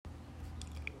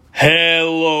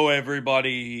Hello,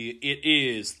 everybody. It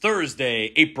is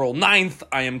Thursday, April 9th.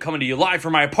 I am coming to you live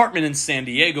from my apartment in San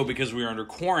Diego because we are under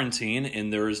quarantine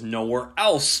and there is nowhere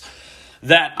else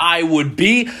that I would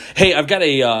be. Hey, I've got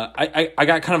I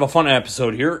got kind of a fun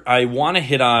episode here. I want to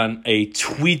hit on a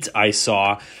tweet I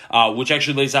saw, which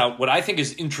actually lays out what I think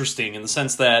is interesting in the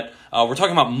sense that we're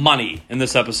talking about money in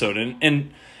this episode.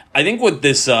 And I think what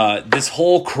this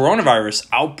whole coronavirus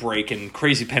outbreak and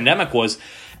crazy pandemic was,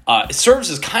 it serves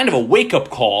as kind of a wake-up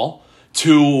call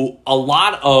to a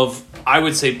lot of, I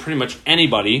would say, pretty much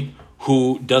anybody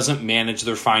who doesn't manage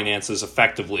their finances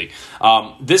effectively.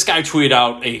 This guy tweeted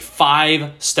out a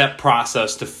 5-step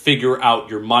process to figure out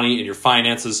your money and your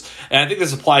finances. And I think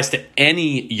this applies to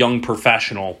any young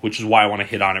professional, which is why I want to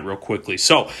hit on it real quickly.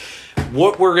 So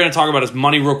what we're going to talk about is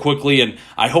money real quickly, and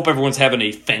I hope everyone's having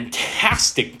a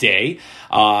fantastic day.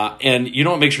 And you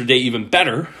know what makes your day even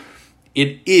better?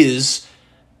 It is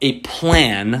a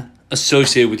plan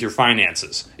associated with your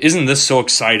finances. Isn't this so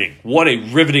exciting? What a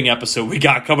riveting episode we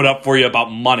got coming up for you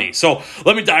about money. So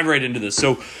let me dive right into this.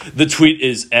 So the tweet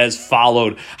is as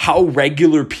followed: how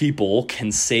regular people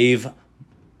can solve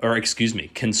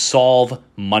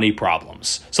money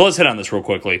problems. So let's hit on this real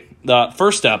quickly. The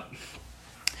first step,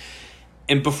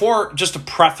 and before, just to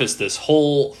preface this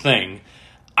whole thing,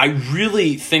 I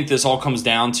really think this all comes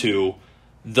down to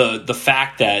the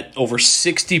fact that over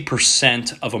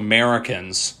 60% of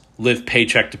Americans live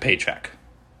paycheck to paycheck.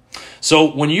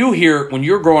 So when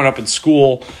you're growing up in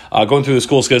school, going through the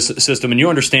school system, and you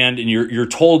understand and you're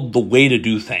told the way to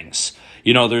do things,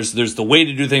 you know, there's the way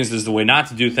to do things, there's the way not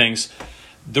to do things.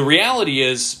 The reality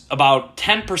is about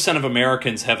 10% of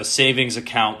Americans have a savings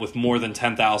account with more than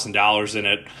 $10,000 in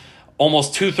it.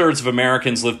 Almost 2/3 of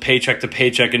Americans live paycheck to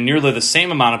paycheck, and nearly the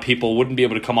same amount of people wouldn't be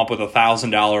able to come up with a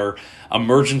 $1,000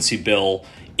 emergency bill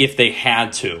if they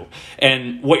had to.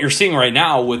 And what you're seeing right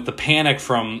now with the panic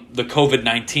from the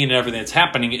COVID-19 and everything that's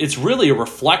happening, it's really a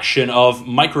reflection of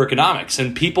microeconomics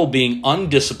and people being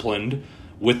undisciplined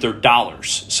with their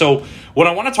dollars. So what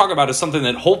I want to talk about is something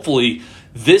that hopefully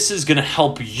this is going to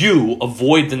help you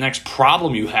avoid the next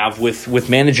problem you have with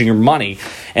managing your money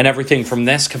and everything from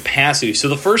this capacity. So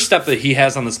the first step that he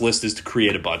has on this list is to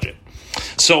create a budget.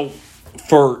 So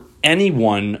for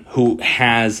anyone who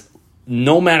has,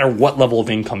 no matter what level of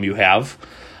income you have,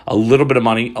 a little bit of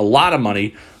money, a lot of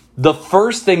money, the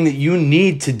first thing that you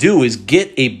need to do is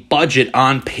get a budget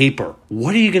on paper.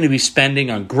 What are you going to be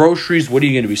spending on groceries? What are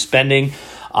you going to be spending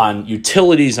on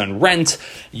utilities, on rent?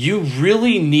 You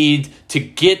really need to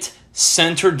get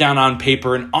centered down on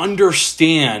paper and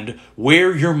understand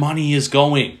where your money is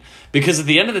going. Because at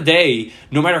the end of the day,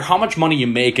 no matter how much money you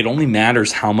make, it only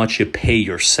matters how much you pay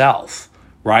yourself,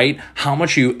 right? How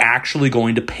much are you actually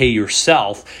going to pay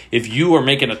yourself if you are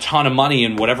making a ton of money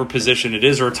in whatever position it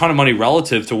is, or a ton of money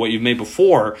relative to what you've made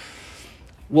before?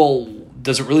 Well,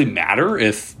 does it really matter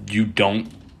if you don't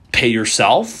pay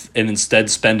yourself and instead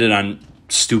spend it on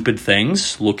stupid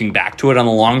things, looking back to it on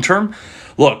the long term?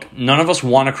 Look, none of us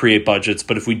want to create budgets,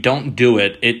 but if we don't do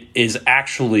it, it is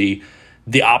actually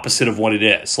the opposite of what it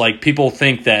is. Like, people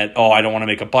think that, oh, I don't want to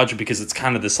make a budget because it's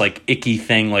kind of this like icky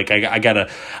thing. Like I gotta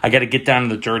get down in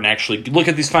the dirt and actually look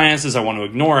at these finances. I want to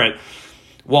ignore it.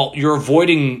 Well, you're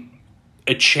avoiding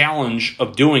a challenge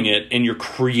of doing it, and you're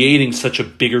creating such a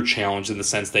bigger challenge in the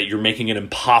sense that you're making it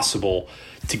impossible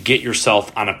to get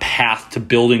yourself on a path to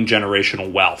building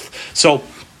generational wealth. So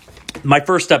my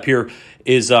first step here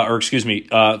is,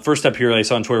 first step here I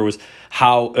saw on Twitter was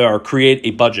create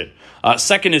a budget.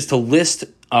 Second is to list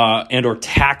and or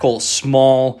tackle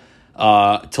small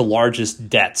to largest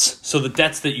debts. So the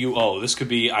debts that you owe. This could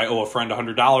be, I owe a friend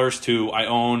 $100 to I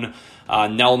own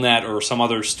Nelnet or some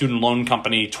other student loan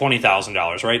company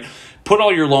 $20,000, right? Put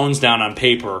all your loans down on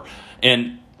paper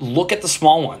and look at the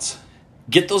small ones.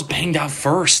 Get those banged out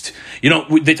first. You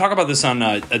know, they talk about this on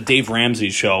a Dave Ramsey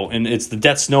show, and it's the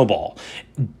debt snowball.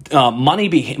 Money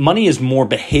is more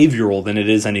behavioral than it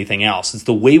is anything else. It's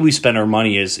the way we spend our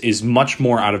money is much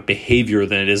more out of behavior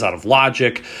than it is out of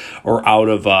logic or out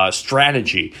of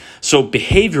strategy. So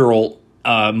behavioral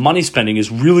money spending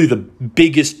is really the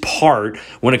biggest part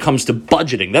when it comes to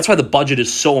budgeting. That's why the budget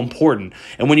is so important.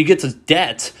 And when you get to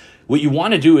debt, what you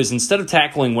want to do is, instead of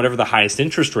tackling whatever the highest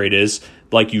interest rate is,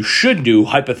 like you should do,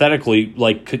 hypothetically,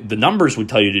 like the numbers would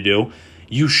tell you to do,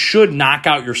 you should knock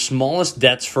out your smallest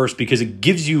debts first, because it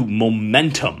gives you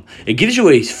momentum. It gives you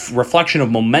a reflection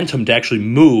of momentum to actually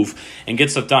move and get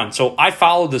stuff done. So I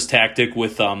followed this tactic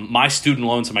with my student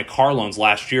loans and my car loans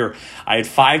last year. I had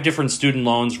 5 different student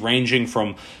loans ranging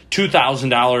from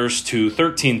 $2,000 to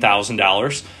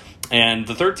 $13,000. And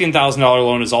the $13,000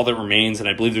 loan is all that remains, and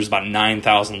I believe there's about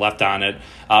 $9,000 left on it.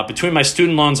 Between my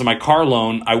student loans and my car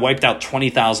loan, I wiped out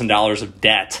 $20,000 of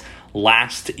debt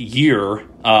last year.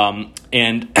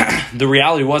 And the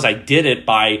reality was I did it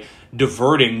by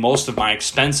diverting most of my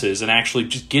expenses and actually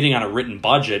just getting on a written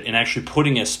budget and actually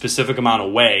putting a specific amount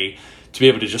away to be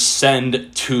able to just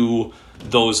send to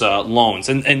those loans.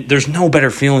 And there's no better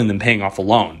feeling than paying off a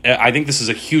loan. I think this is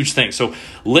a huge thing. So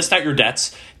list out your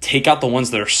debts, take out the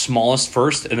ones that are smallest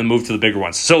first, and then move to the bigger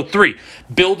ones. So 3,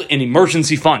 build an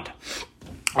emergency fund.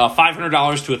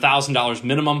 $500 to $1,000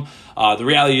 minimum. The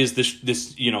reality is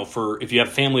this, for if you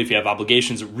have family, if you have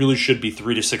obligations, it really should be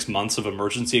 3 to 6 months of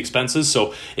emergency expenses.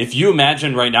 So if you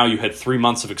imagine right now you had 3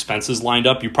 months of expenses lined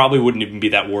up, you probably wouldn't even be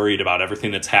that worried about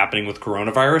everything that's happening with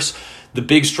coronavirus. The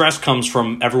big stress comes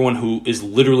from everyone who is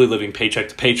literally living paycheck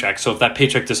to paycheck. So if that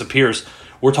paycheck disappears,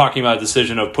 we're talking about a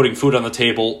decision of putting food on the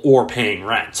table or paying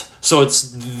rent. So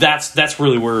that's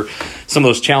really where some of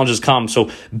those challenges come. So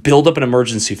build up an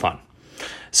emergency fund.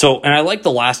 So, and I like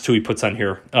the last 2 he puts on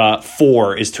here.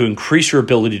 4 is to increase your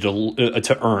ability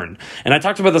to earn. And I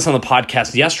talked about this on the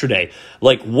podcast yesterday.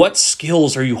 Like, what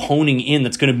skills are you honing in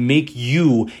that's going to make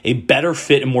you a better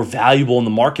fit and more valuable in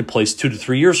the marketplace 2 to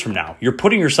 3 years from now? You're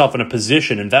putting yourself in a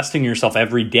position, investing in yourself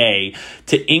every day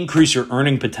to increase your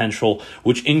earning potential,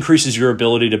 which increases your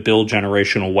ability to build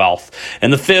generational wealth.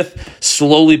 And the 5th,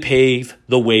 slowly pave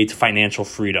the way to financial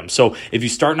freedom. So if you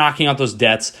start knocking out those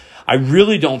debts, I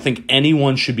really don't think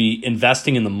anyone should be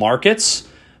investing in the markets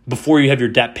before you have your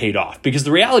debt paid off. Because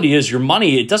the reality is your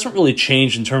money, it doesn't really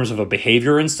change in terms of a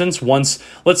behavior instance. Once,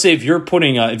 let's say if you make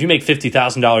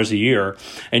 $50,000 a year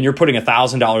and you're putting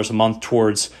 $1,000 a month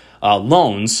towards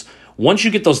loans, once you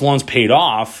get those loans paid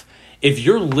off, if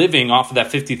you're living off of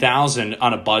that $50,000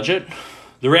 on a budget,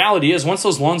 the reality is once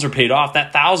those loans are paid off,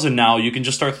 that $1,000 now you can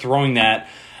just start throwing that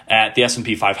at the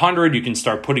S&P 500. You can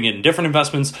start putting it in different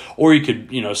investments, or you could,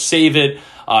 save it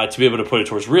to be able to put it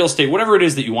towards real estate, whatever it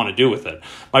is that you want to do with it.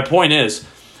 My point is,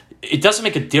 it doesn't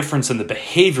make a difference in the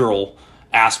behavioral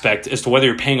aspect as to whether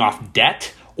you're paying off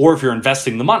debt or if you're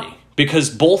investing the money, because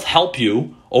both help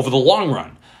you over the long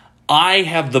run. I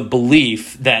have the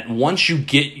belief that once you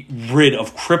get rid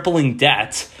of crippling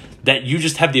debt, that you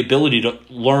just have the ability to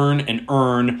learn and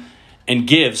earn and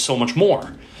give so much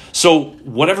more. So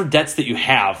whatever debts that you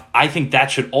have, I think that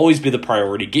should always be the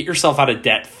priority. Get yourself out of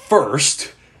debt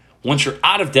first. Once you're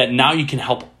out of debt, now you can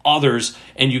help others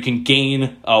and you can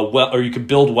gain or you can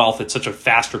build wealth at such a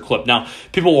faster clip. Now,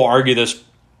 people will argue this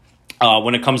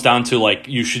when it comes down to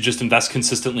you should just invest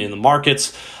consistently in the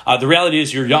markets. The reality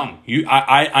is you're young.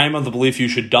 I'm of the belief you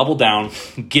should double down,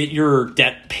 get your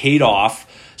debt paid off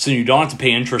so you don't have to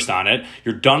pay interest on it.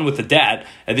 You're done with the debt,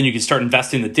 and then you can start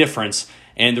investing the difference.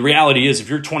 And the reality is if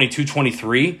you're 22,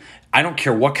 23, I don't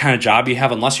care what kind of job you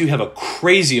have, unless you have a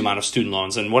crazy amount of student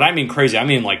loans. And what I mean crazy, I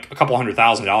mean like a couple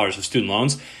 $100,000 of student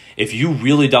loans. If you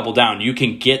really double down, you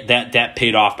can get that debt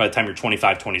paid off by the time you're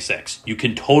 25, 26. You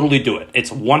can totally do it. It's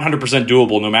 100%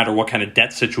 doable no matter what kind of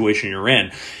debt situation you're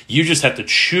in. You just have to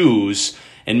choose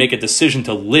and make a decision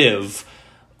to live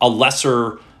a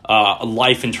lesser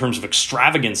life in terms of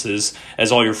extravagances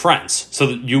as all your friends. So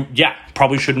that you,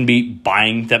 probably shouldn't be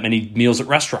buying that many meals at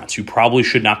restaurants. You probably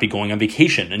should not be going on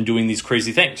vacation and doing these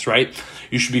crazy things, right?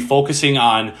 You should be focusing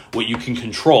on what you can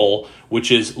control,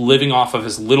 which is living off of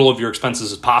as little of your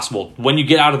expenses as possible. When you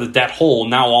get out of the debt hole,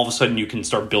 now all of a sudden you can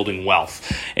start building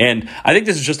wealth. And I think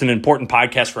this is just an important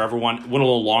podcast for everyone. It went a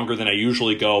little longer than I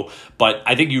usually go, but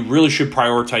I think you really should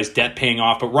prioritize debt paying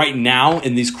off. But right now,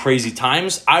 in these crazy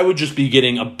times, I would just be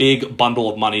getting a big bundle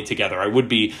of money together. I would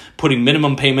be putting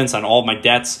minimum payments on all of my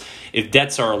debts. If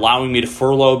debts are allowing me to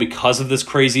furlough because of this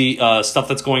crazy stuff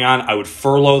that's going on, I would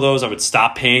furlough those. I would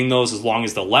stop paying those as long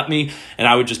as they'll let me, and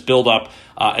I would just build up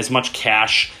as much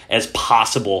cash as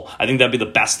possible. I think that'd be the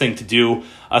best thing to do,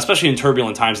 especially in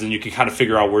turbulent times. Then you can kind of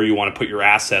figure out where you want to put your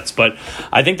assets. But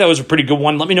I think that was a pretty good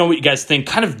one. Let me know what you guys think.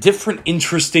 Kind of different,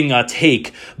 interesting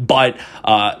take, but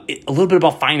a little bit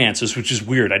about finances, which is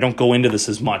weird. I don't go into this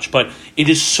as much, but it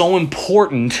is so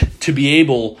important to be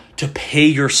able to pay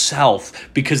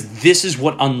yourself, because this is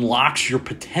what unlocks your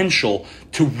potential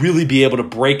to really be able to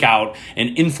break out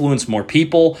and influence more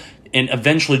people and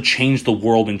eventually change the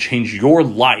world and change your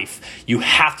life. You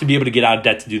have to be able to get out of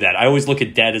debt to do that. I always look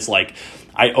at debt as like,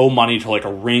 I owe money to like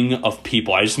a ring of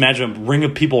people. I just imagine a ring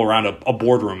of people around a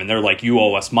boardroom and they're like, you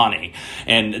owe us money.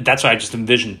 And that's what I just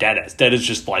envision debt as. Debt is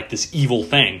just like this evil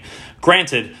thing.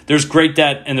 Granted, there's great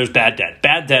debt and there's bad debt.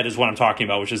 Bad debt is what I'm talking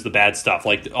about, which is the bad stuff,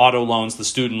 like the auto loans, the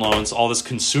student loans, all this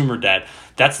consumer debt.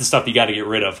 That's the stuff you got to get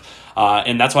rid of.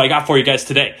 And that's what I got for you guys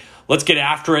today. Let's get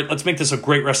after it. Let's make this a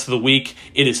great rest of the week.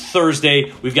 It is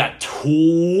Thursday. We've got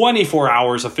 24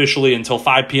 hours officially until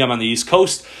 5 p.m. on the East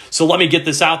Coast. So let me get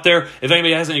this out there. If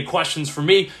anybody has any questions for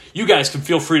me, you guys can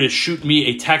feel free to shoot me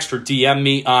a text or DM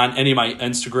me on any of my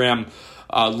Instagram,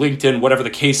 LinkedIn, whatever the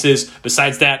case is.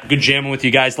 Besides that, good jamming with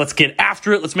you guys. Let's get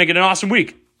after it. Let's make it an awesome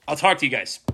week. I'll talk to you guys.